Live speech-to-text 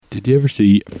Did you ever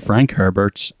see Frank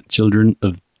Herbert's Children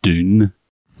of Dune?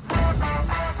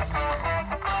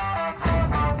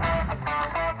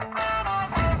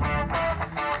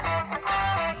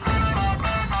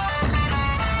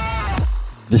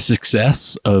 The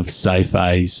success of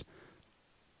sci-fi's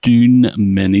Dune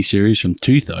miniseries from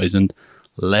 2000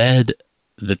 led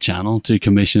the channel to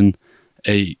commission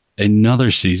another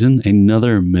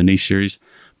miniseries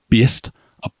based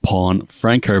upon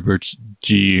Frank Herbert's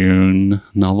Dune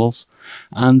novels,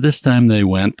 and this time they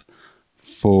went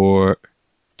for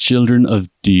Children of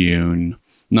Dune.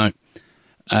 Now,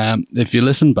 if you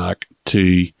listen back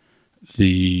to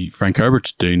the Frank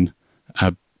Herbert's Dune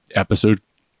episode,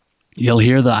 you'll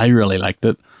hear that I really liked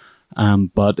it,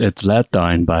 but it's let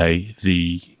down by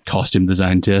the costume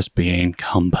design just being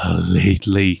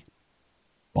completely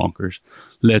bonkers,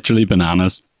 literally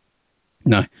bananas.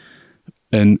 Now,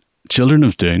 in Children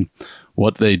of Dune,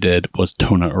 what they did was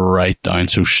tone it right down.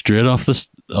 So straight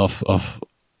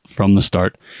from the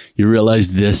start, you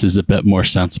realize this is a bit more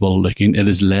sensible looking. It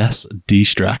is less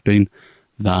distracting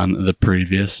than the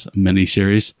previous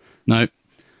miniseries. Now,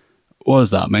 what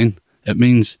does that mean? It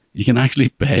means you can actually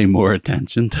pay more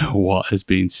attention to what is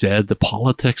being said. The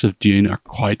politics of Dune are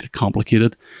quite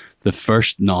complicated. The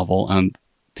first novel and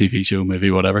TV show, movie,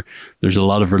 whatever, there's a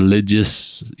lot of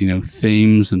religious,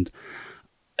 themes, and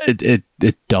it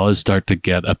does start to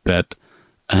get a bit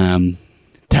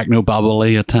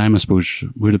techno-babbly at time. I suppose,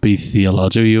 would it be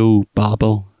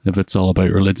theologio-babble if it's all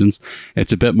about religions?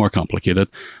 It's a bit more complicated,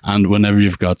 and whenever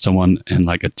you've got someone in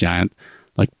like a giant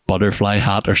butterfly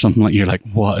hat or something, you're like,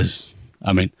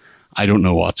 I don't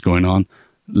know what's going on,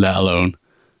 let alone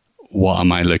what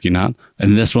am I looking at.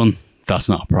 In this one, that's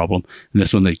not a problem. In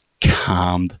this one, they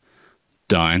calmed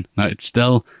down. Now, it's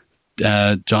still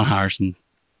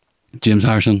James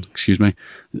Harrison,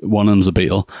 one of them's a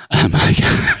Beatle.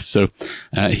 So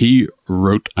he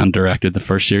wrote and directed the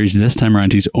first series. This time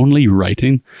around, he's only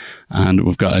writing, and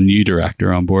we've got a new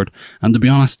director on board. And to be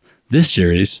honest, this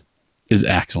series is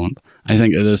excellent. I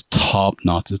think it is top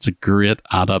notch. It's a great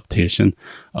adaptation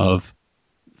of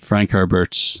Frank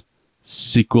Herbert's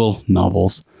sequel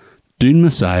novels, Dune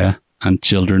Messiah and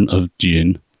Children of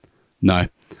Dune. Now,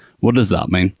 what does that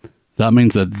mean? That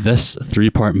means that this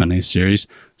 3-part miniseries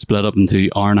split up into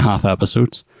 1.5 hour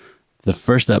episodes. The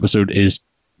first episode is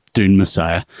Dune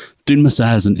Messiah. Dune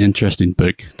Messiah is an interesting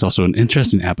book. It's also an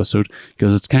interesting episode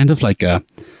because it's kind of like a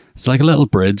little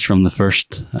bridge from the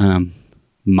first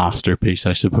masterpiece,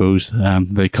 I suppose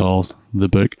they call the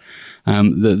book.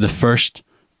 The first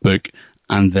book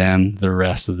and then the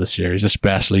rest of the series,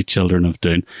 especially Children of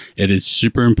Dune. It is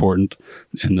super important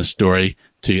in the story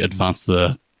to advance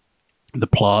the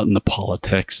plot and the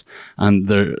politics and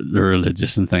the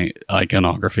religious and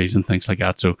iconographies and things like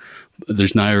that. So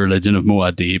there's now a religion of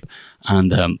Muad'Dib,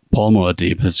 and Paul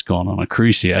Muad'Dib has gone on a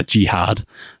crusade, a jihad,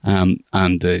 and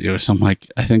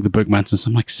I think the book mentions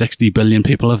 60 billion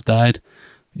people have died.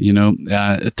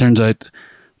 It turns out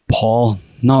Paul,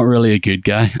 not really a good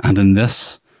guy, and in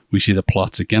this we see the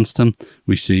plots against him.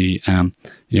 We see,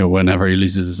 whenever he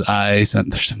loses his eyes,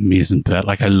 and there's an amazing bit.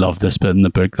 I love this bit in the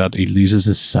book that he loses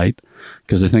his sight,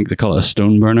 because I think they call it a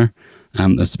stone burner.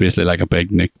 It's basically like a big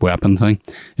nuke weapon thing.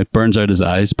 It burns out his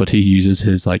eyes, but he uses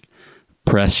his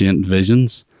prescient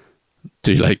visions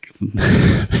to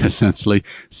essentially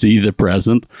see the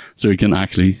present, so he can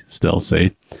actually still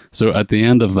see. So at the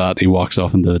end of that, he walks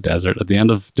off into the desert. At the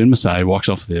end of Dune Messiah, he walks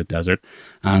off to the desert,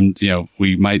 and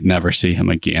we might never see him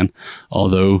again.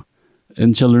 Although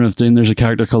in Children of Dune, there's a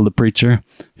character called the Preacher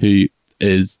who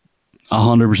is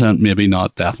 100%, maybe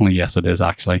not, definitely, yes it is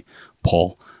actually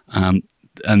Paul. And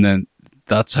then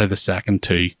that's how the second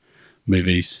two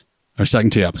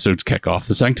episodes kick off.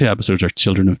 The second 2 episodes are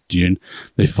Children of Dune.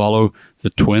 They follow the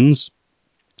twins.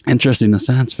 Interesting, a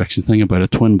science fiction thing about a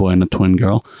twin boy and a twin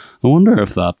girl. I wonder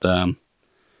if that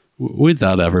would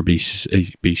that ever be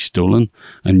stolen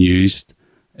and used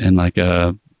in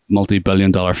a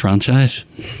multi-billion-dollar franchise?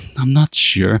 I'm not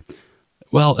sure.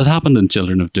 Well, it happened in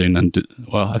Children of Dune, and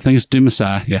I think it's Dune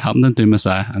Messiah. Yeah, it happened in Dune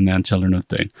Messiah, and then Children of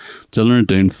Dune. Children of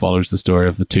Dune follows the story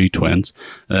of the 2 twins,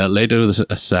 Leto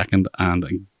the second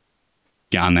and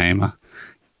Ghanima,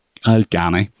 and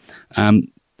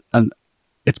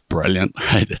it's brilliant,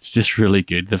 right? It's just really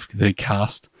good. The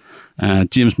cast,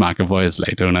 James McAvoy is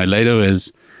Leto. Now,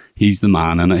 he's the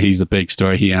man, and he's the big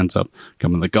story. He ends up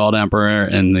becoming the God Emperor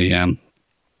in the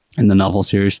novel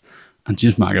series, and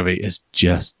James McAvoy is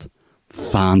just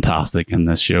fantastic in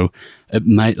this show. It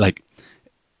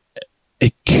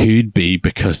could be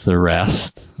because the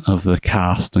rest of the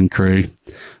cast and crew,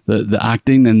 the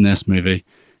acting in this movie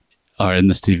or in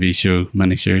this TV show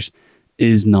miniseries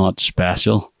is not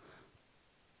special.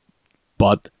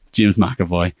 But James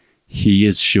McAvoy, he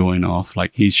is showing off.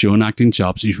 Like, he's showing acting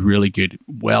chops. He's really good,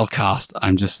 well cast.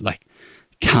 I'm just like,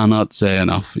 cannot say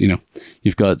enough. You know,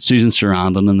 you've got Susan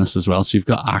Sarandon in this as well, so you've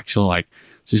got actual, like,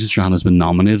 Susan Sarandon has been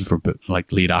nominated for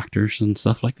like lead actors and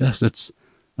stuff like this. It's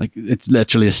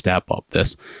literally a step up.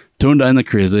 This toned down the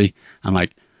crazy and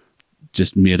like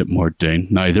just made it more Dune.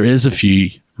 Now there is a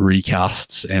few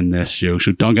recasts in this show.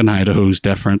 So Duncan Idaho's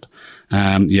different.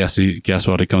 Yes, guess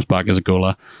what? He comes back as a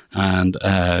Gola, and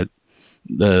the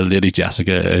lady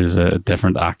Jessica is a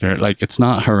different actor. Like, it's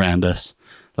not horrendous.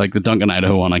 Like, the Duncan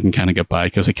Idaho one I can kind of get by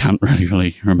because I can't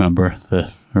really remember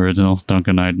the original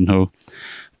Duncan Idaho.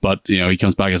 But, you know, he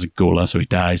comes back as a Gola, so he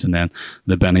dies, and then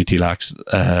the Bene Tilax,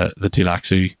 the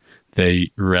Tilaxu,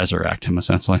 they resurrect him,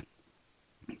 essentially.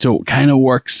 So it kind of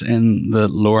works in the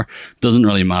lore. Doesn't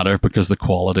really matter because the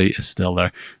quality is still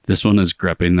there. This one is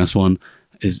gripping. This one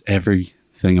is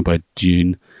everything about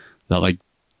Dune that, like,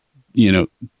 you know,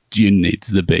 Dune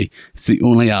needs to be. It's the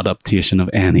only adaptation of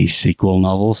any sequel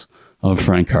novels of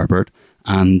Frank Herbert.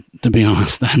 And to be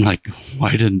honest, I'm like,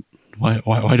 why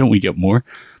don't we get more?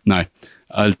 Now,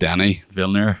 Denis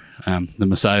Villeneuve, the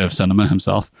Messiah of cinema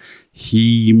himself,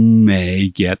 he may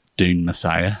get Dune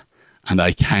Messiah, and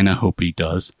I kind of hope he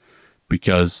does,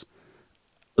 because,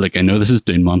 like, I know this is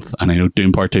Dune month, and I know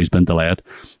Dune Part 2 has been delayed,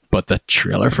 but the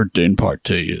trailer for Dune Part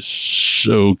 2 is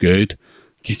so good.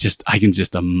 I can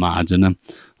just imagine him,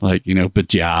 like, you know,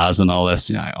 bajazz and all this,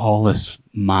 you know, all this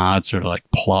mad sort of like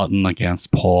plotting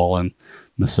against Paul and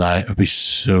Messiah. It would be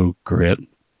so great.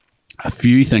 A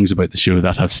few things about the show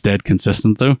that have stayed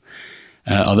consistent, though,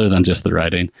 other than just the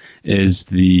writing, is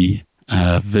the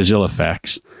visual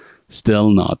effects.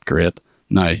 Still not great.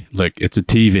 Now, look, it's a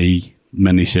TV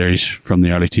miniseries from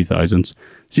the early 2000s.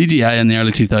 CGI in the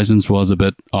early 2000s was a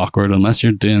bit awkward, unless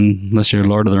you're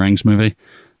Lord of the Rings movie.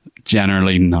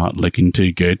 Generally not looking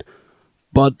too good.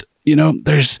 But, you know,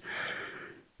 there's...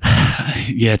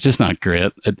 yeah, it's just not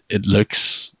great. It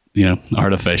looks, you know,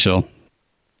 artificial.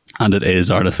 And it is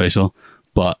artificial,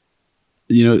 but,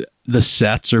 you know, the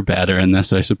sets are better in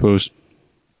this, I suppose.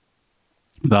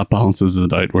 That balances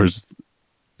it out. Whereas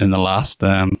in the last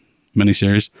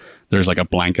miniseries, there's like a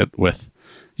blanket with,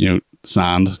 you know,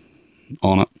 sand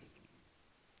on it,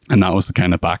 and that was the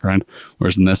kind of background.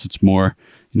 Whereas in this, it's more,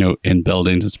 you know, in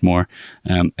buildings. It's more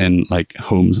in like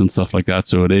homes and stuff like that.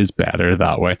 So it is better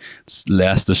that way. It's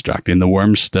less distracting. The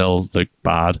worms still look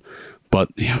bad. But,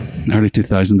 you know, early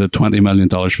 2000, the $20 million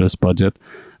for this budget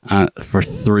for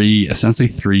essentially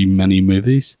three mini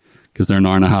movies, because they're an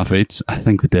hour and a half each. I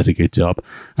think they did a good job.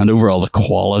 And overall, the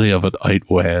quality of it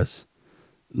outweighs,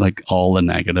 like, all the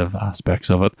negative aspects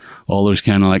of it. All those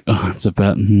kind of like, oh, it's a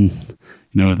bit, you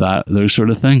know, those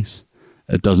sort of things.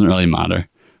 It doesn't really matter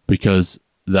because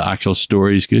the actual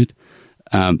story is good.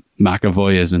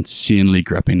 McAvoy is insanely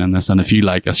gripping in this. And if you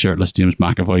like a shirtless James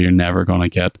McAvoy, you're never going to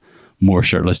get more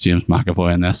shirtless James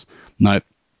McAvoy in this. Now,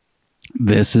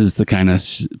 this is the kind of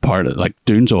part of, like,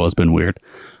 Dune's always been weird,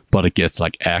 but it gets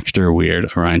like extra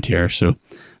weird around here. So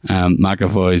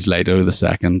McAvoy's Leto II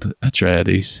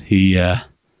Atreides,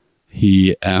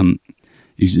 he's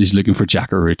looking for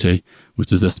Jakarutu,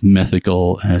 which is this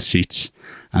mythical sietch,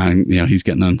 and, you know, he's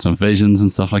getting on some visions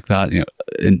and stuff like that. You know,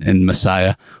 in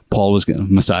Messiah, Paul was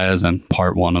getting Messiah's in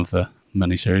part 1 of the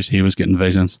miniseries. He was getting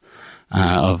visions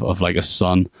of like a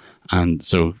son. And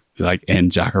so, like, in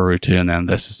Jakarutu, and then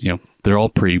this is, you know, they're all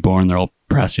pre-born, they're all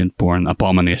prescient-born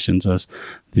abominations, as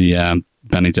the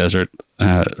Bene Gesserit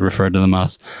referred to them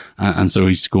as. And so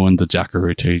he's going to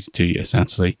Jakarutu to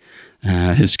essentially,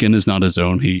 his skin is not his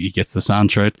own. He gets the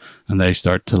sand trout, and they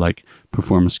start to, like,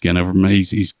 perform a skin over him.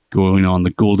 He's going on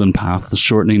the golden path, the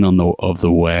shortening of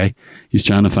the way. He's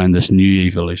trying to find this new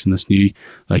evolution, this new,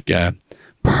 like,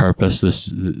 purpose,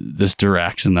 this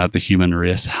direction that the human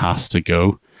race has to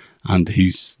go. And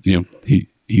he's, you know,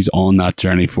 he's on that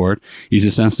journey for it. He's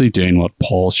essentially doing what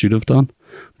Paul should have done,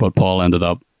 but Paul ended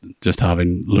up just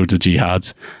having loads of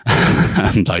jihads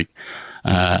and, like,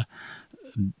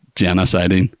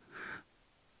 genociding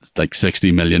like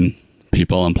 60 million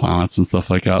people and planets and stuff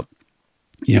like that.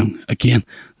 You know, again,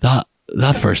 that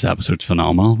first episode's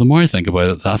phenomenal. The more I think about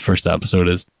it, that first episode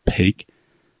is peak.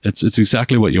 It's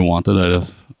exactly what you wanted out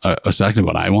of, exactly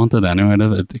what I wanted anyway out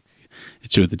of it.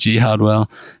 It showed the jihad well.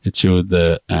 It showed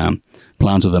the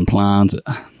plans within plans.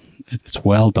 It's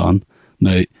well done.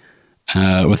 Now,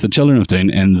 with the Children of Dune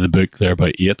in the book, they're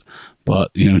about 8, but,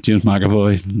 you know, James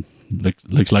McAvoy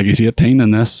looks like he's 18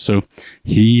 in this, so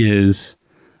he is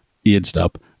aged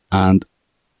up. And,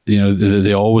 you know,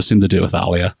 they always seem to do it with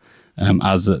Alia,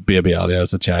 as a baby Alia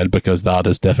as a child, because that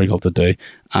is difficult to do,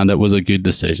 and it was a good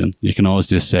decision. You can always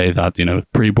just say that, you know,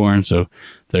 pre-born, so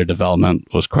their development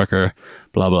was quicker,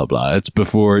 blah, blah, blah. It's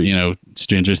before,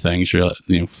 Stranger Things,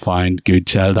 find good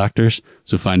child actors.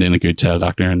 So finding a good child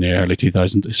actor in the early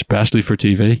 2000s, especially for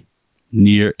TV,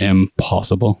 near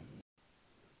impossible.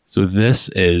 So this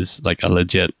is like a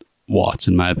legit watch,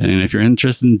 in my opinion. If you're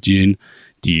interested in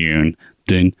Dune,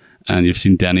 and you've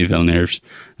seen Denis Villeneuve's,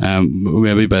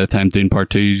 maybe by the time Dune Part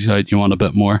 2 is out, you want a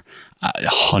bit more, I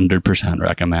 100%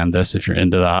 recommend this if you're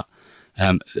into that.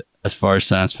 As far as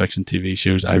science fiction TV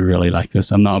shows, I really like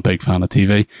this. I'm not a big fan of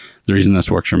TV. The reason this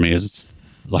works for me is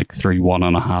it's like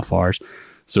 1.5 hours.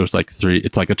 So it's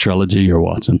like a trilogy you're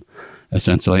watching,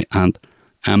 essentially. And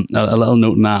a little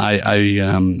note on that,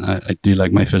 I do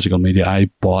like my physical media. I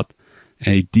bought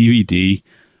a DVD,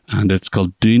 and it's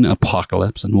called Dune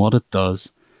Apocalypse. And what it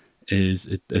does is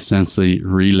it essentially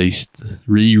re-released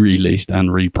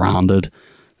and rebranded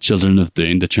Children of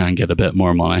Dune to try and get a bit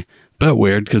more money. Bit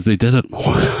weird because they did it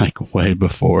like way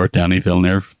before Denis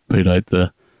Villeneuve put out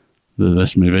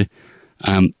this movie.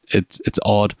 It's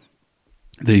odd.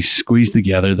 They squeezed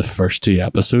together the first 2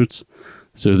 episodes,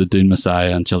 so the Dune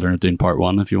Messiah and Children of Dune Part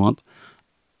 1, if you want,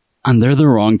 and they're the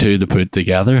wrong 2 to put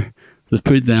together. They've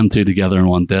put them 2 together in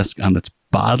one disc, and it's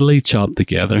badly chopped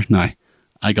together. Now,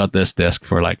 I got this disc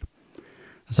for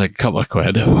it's like a couple of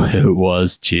quid. It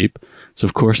was cheap. So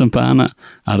of course I'm buying it,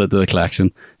 add it to the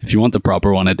collection. If you want the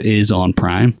proper one, it is on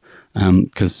Prime.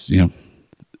 Because,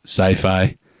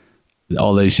 sci-fi,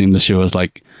 all they seem to show is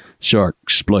like shark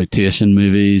exploitation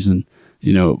movies and,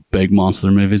 big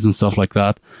monster movies and stuff like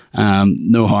that.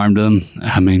 No harm to them.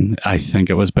 I mean, I think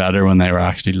it was better when they were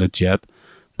actually legit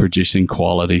producing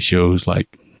quality shows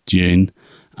like Dune,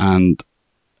 and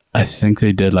I think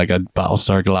they did like a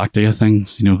Battlestar Galactica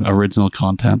things, original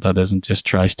content that isn't just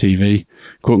trash TV,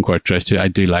 quote unquote trash TV. I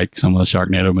do like some of the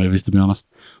Sharknado movies, to be honest,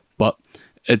 but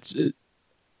it's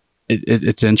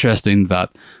interesting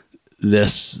that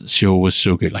this show was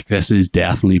so good. Like, this is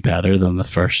definitely better than the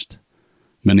first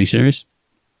miniseries,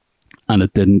 and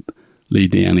it didn't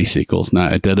lead to any sequels. Now,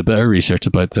 I did a bit of research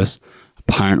about this.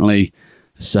 Apparently,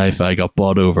 Sci-Fi got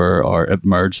bought over, or it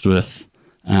merged with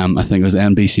I think it was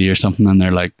NBC or something, and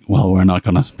they're like, well, we're not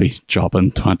going to be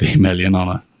dropping 20 million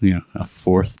on a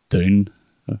fourth Dune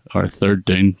or third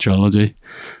Dune trilogy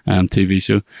TV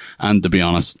show. And to be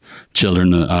honest,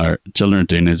 Children of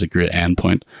Dune is a great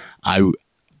endpoint. I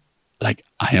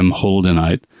am holding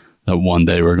out that one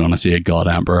day we're going to see a God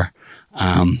Emperor,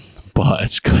 but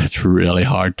it's really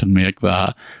hard to make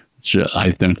that.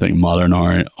 I don't think modern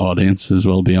audiences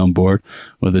will be on board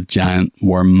with a giant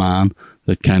worm man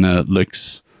that kind of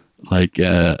looks like,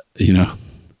 yeah.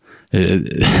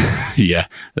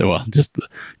 Well, just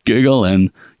Google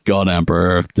in God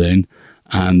Emperor of Dune,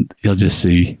 and you'll just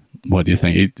see what you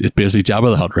think. It's basically Jabba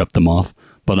the Hutt ripped them off,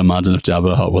 but imagine if Jabba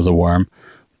the Hutt was a worm,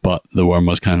 but the worm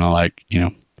was kind of like,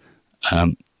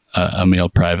 a male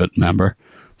private member.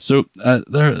 So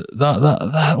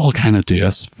that will kind of do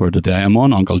us for today. I'm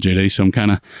on Uncle Judy, so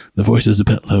the voice is a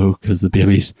bit low because the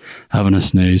baby's having a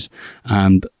snooze,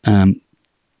 and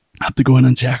have to go in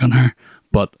and check on her.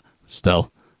 But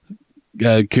still,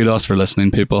 kudos for listening,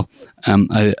 people.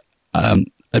 I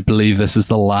believe this is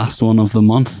the last one of the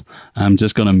month. I'm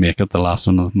just going to make it the last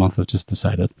one of the month. I've just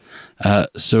decided.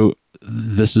 So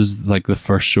this is like the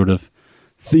first sort of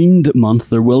themed month.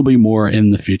 There will be more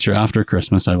in the future. After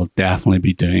Christmas, I will definitely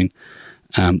be doing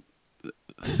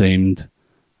themed,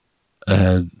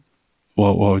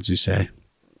 what would you say?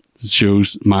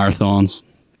 Shows, marathons.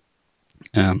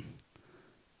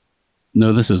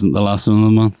 No, this isn't the last one of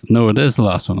the month. No, it is the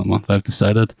last one of the month. I've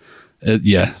decided.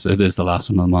 Yes, it is the last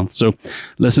one of the month. So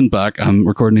listen back. I'm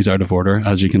recording these out of order,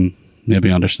 as you can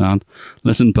maybe understand.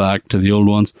 Listen back to the old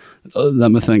ones.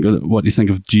 Let me think what you think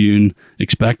of Dune.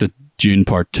 Expect a Dune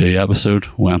Part 2 episode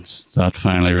once that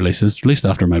finally releases. Released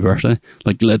after my birthday.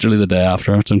 Like literally the day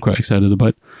after, which I'm quite excited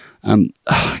about.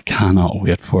 I cannot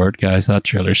wait for it, guys. That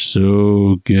trailer's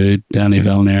so good. Denis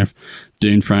Villeneuve,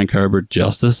 Dune, Frank Herbert,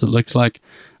 Justice, it looks like.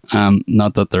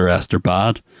 Not that the rest are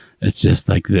bad. It's just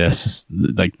like this,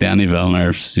 like Denis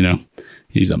Villeneuve's,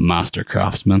 he's a master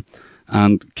craftsman.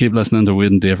 And keep listening to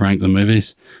Wade and Dave rank the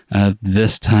movies.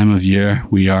 This time of year,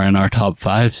 we are in our top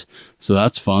 5s, so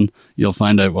that's fun. You'll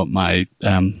find out what my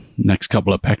next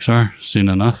couple of picks are soon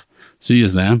enough. See you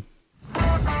then.